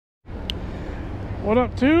What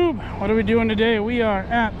up, Tube? What are we doing today? We are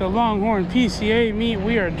at the Longhorn PCA meet.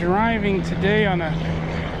 We are driving today on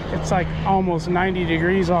it's like almost 90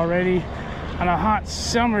 degrees already on a hot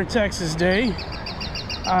summer Texas day.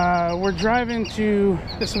 We're driving to,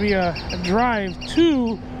 this will be a drive to,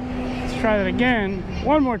 let's try that again,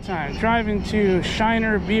 one more time. Driving to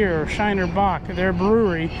Shiner Beer, or Shiner Bock, their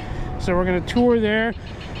brewery. So we're gonna tour there.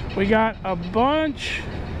 We got a bunch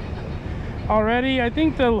already. I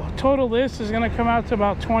think the total list is going to come out to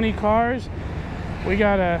about 20 cars. We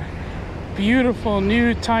got a beautiful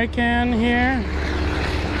new Taycan here.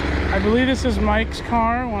 I believe this is Mike's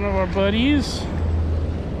car, one of our buddies.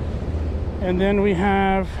 And then we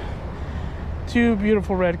have two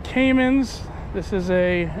beautiful red Caymans. This is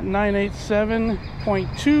a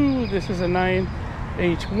 987.2. This is a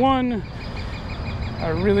 981.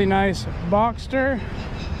 A really nice Boxster.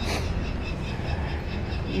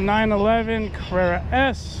 911 Carrera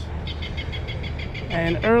S,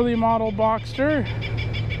 an early model Boxster,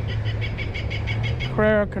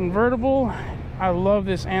 Carrera convertible. I love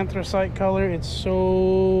this anthracite color, it's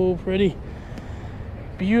so pretty.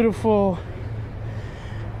 Beautiful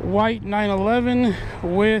white 911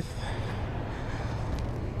 with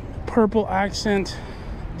purple accent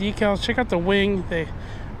decals. Check out the wing, they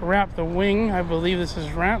wrapped the wing. I believe this is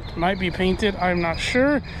wrapped, might be painted, I'm not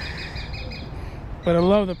sure. But I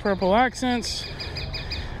love the purple accents.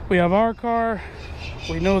 We have our car.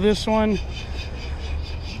 We know this one.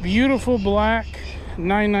 Beautiful black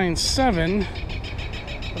 997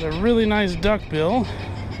 with a really nice duckbill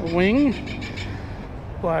wing.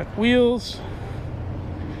 Black wheels.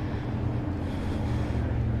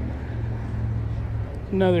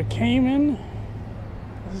 Another Cayman.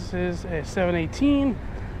 This is a 718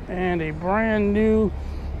 and a brand new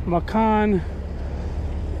Macan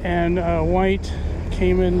and a white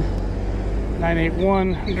Cayman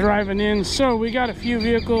 981 driving in. So we got a few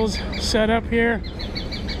vehicles set up here,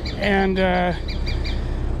 and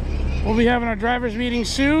we'll be having our drivers meeting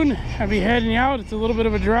soon. I'll be heading out. It's a little bit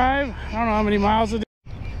of a drive. I don't know how many miles it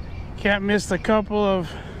is. Can't miss the couple of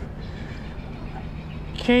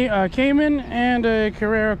Cayman and a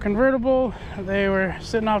Carrera convertible. They were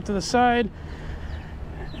sitting off to the side.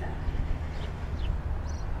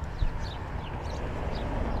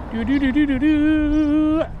 And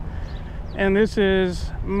this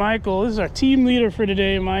is Michael. This is our team leader for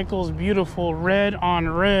today. Michael's beautiful red on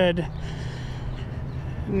red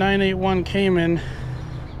 981 Cayman.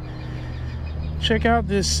 Check out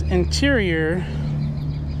this interior.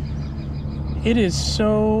 It is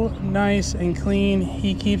so nice and clean.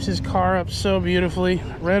 He keeps his car up so beautifully.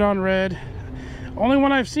 Red on red. Only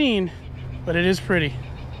one I've seen, but it is pretty.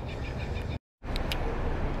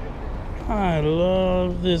 I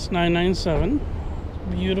love this 997. It's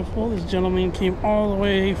beautiful. This gentleman came all the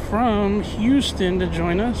way from Houston to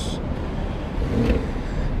join us.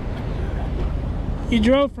 You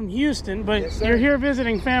drove from Houston, but yes, you're here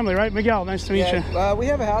visiting family, right? Miguel, nice to meet you. We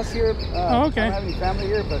have a house here. Oh, okay. I don't have any family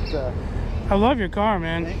here, but... I love your car,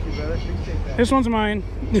 man. Thank you, brother. Appreciate that. This one's mine.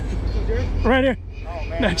 Right here. Oh,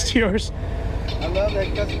 man. Next to yours. I love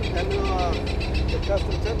that custom, the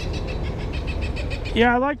custom touches.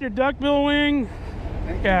 Yeah, I like your duckbill wing.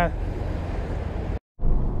 Yeah.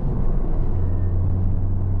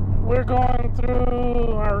 We're going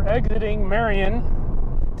through or exiting Marion,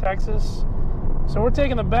 Texas. So we're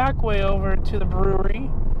taking the back way over to the brewery.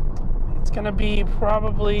 It's gonna be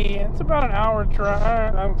probably, it's about an hour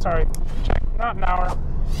drive. I'm sorry, not an hour.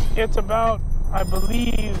 It's about, I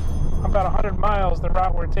believe, about 100 miles the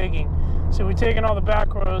route we're taking. So we're taking all the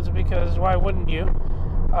back roads because why wouldn't you?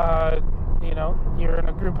 You know, you're in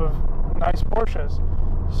a group of nice Porsches.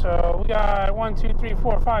 So we got 1, 2, 3,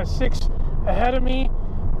 4, 5, 6 ahead of me.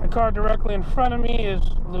 The car directly in front of me is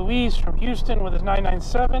Luis from Houston with his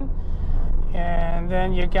 997. And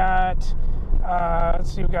then you got, let's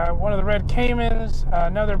see, we got one of the red Caymans,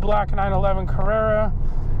 another black 911 Carrera.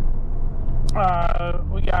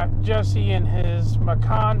 We got Jesse in his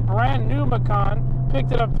Macan, brand new Macan,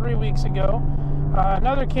 picked it up 3 weeks ago.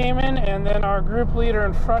 Another Cayman, and then our group leader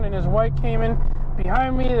in front in his white Cayman.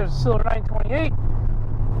 Behind me, there's a silver 928,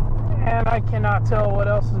 and I cannot tell what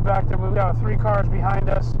else is back there, but we've got 3 cars behind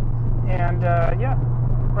us, and yeah,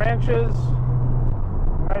 branches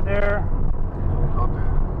right there.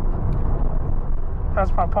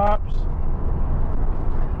 That's my pops.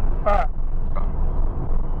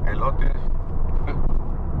 Elote.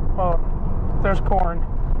 Well, there's corn.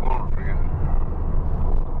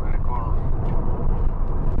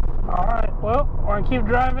 All right, well, we're gonna keep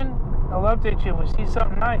driving. I'll update you if we see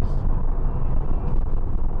something nice.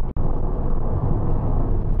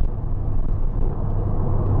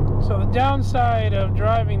 So the downside of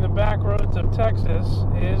driving the back roads of Texas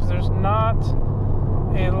is there's not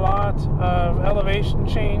a lot of elevation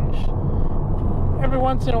change. Every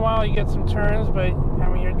once in a while you get some turns, but I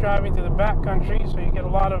mean you're driving through the back country, so you get a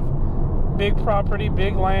lot of big property,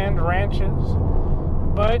 big land, ranches.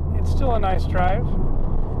 But it's still a nice drive.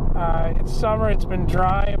 It's summer, it's been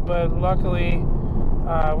dry, but luckily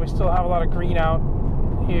we still have a lot of green out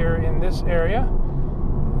here in this area,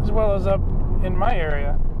 as well as up in my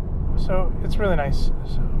area. So it's really nice.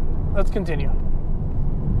 So let's continue.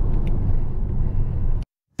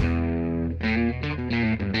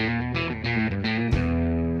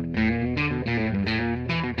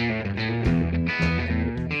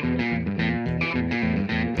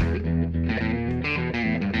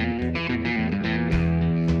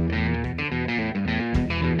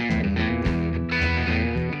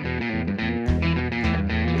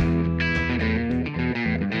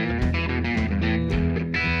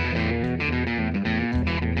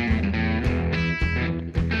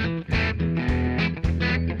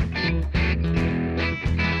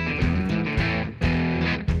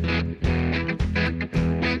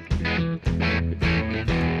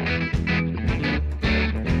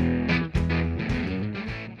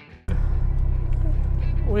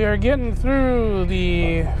 We are getting through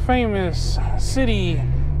the famous city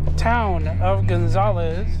town of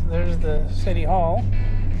Gonzales. There's the city hall,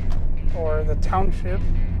 or the township.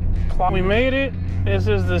 We made it. This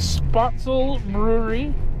is the Spotzel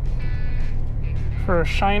Brewery for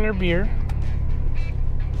Shiner beer.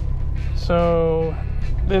 So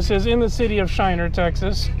this is in the city of Shiner,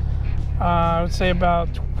 Texas. I would say about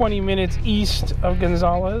 20 minutes east of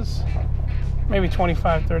Gonzales, maybe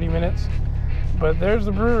 25-30 minutes. But there's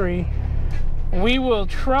the brewery. We will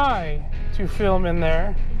try to film in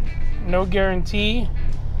there. No guarantee.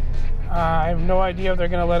 I have no idea if they're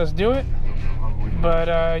going to let us do it. But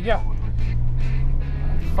yeah,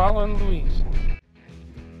 following Louise.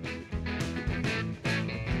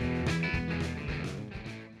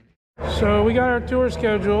 So we got our tour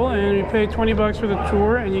schedule, and we pay 20 bucks for the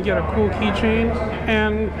tour, and you get a cool keychain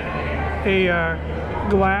and a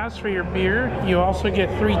glass for your beer. You also get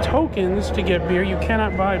 3 tokens to get beer. You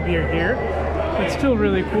cannot buy beer here. It's still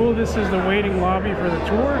really cool. This is the waiting lobby for the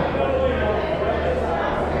tour.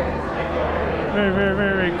 Very, very,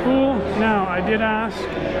 very, very cool. Now, I did ask,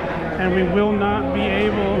 and we will not be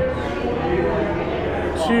able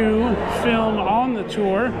to film on the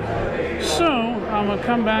tour. So, I'm going to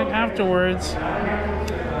come back afterwards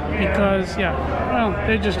because, yeah, well,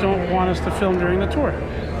 they just don't want us to film during the tour.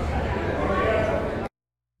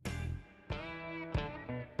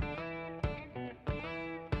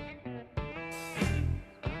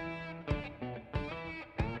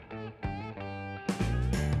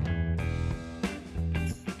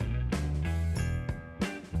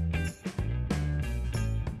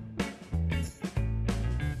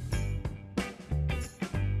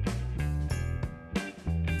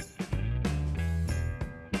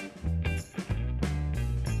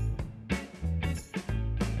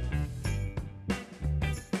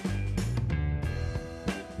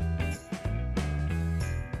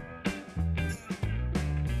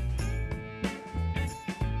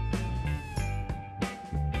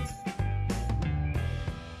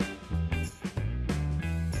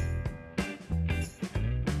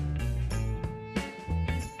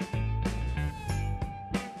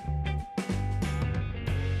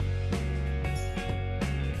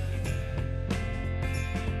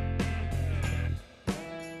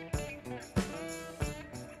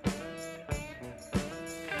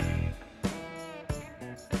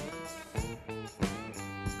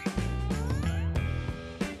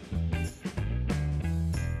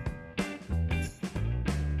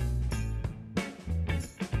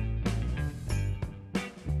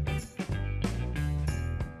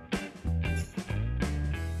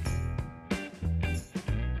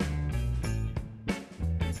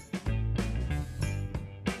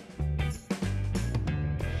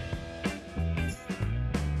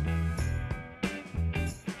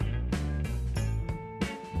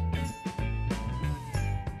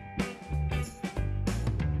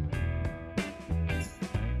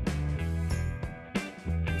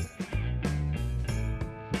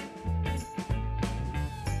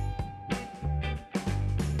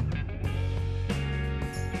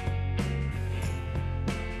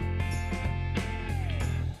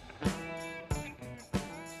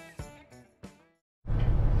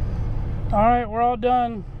 All right, we're all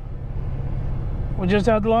done. We just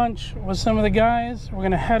had lunch with some of the guys. We're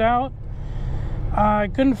gonna head out. I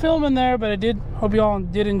couldn't film in there, but I did hope you all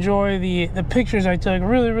did enjoy the pictures I took.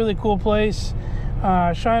 Really, really cool place.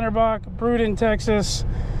 Shinerbach, brewed in Texas.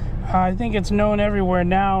 I think it's known everywhere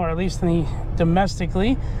now, or at least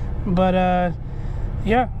domestically. But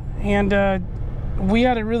yeah, and we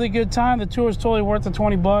had a really good time. The tour is totally worth the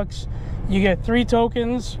 $20. You get 3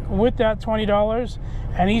 tokens with that $20,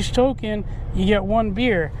 and each token you get 1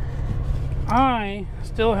 beer. I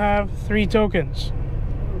still have 3 tokens,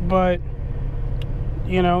 but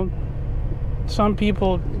you know, some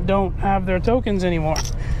people don't have their tokens anymore.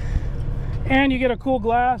 And you get a cool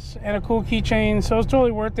glass and a cool keychain, so it's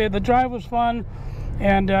totally worth it. The drive was fun,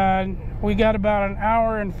 and we got about an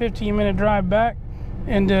hour and 15-minute drive back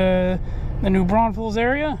into the New Braunfels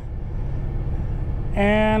area.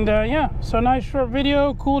 And yeah, so nice short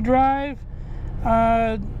video, cool drive.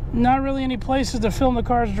 Not really any places to film the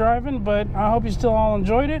cars driving, but I hope you still all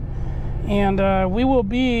enjoyed it. And we will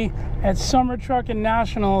be at Summer Truckin'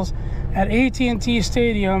 Nationals at AT&T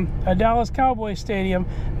Stadium, a Dallas Cowboys Stadium,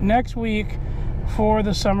 next week for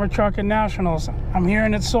the Summer Truckin' Nationals. I'm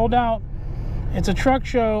hearing it's sold out. It's a truck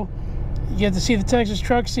show. You get to see the Texas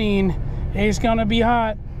truck scene. It's gonna be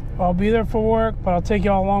hot. I'll be there for work, but I'll take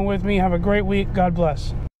y'all along with me. Have a great week. God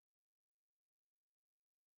bless.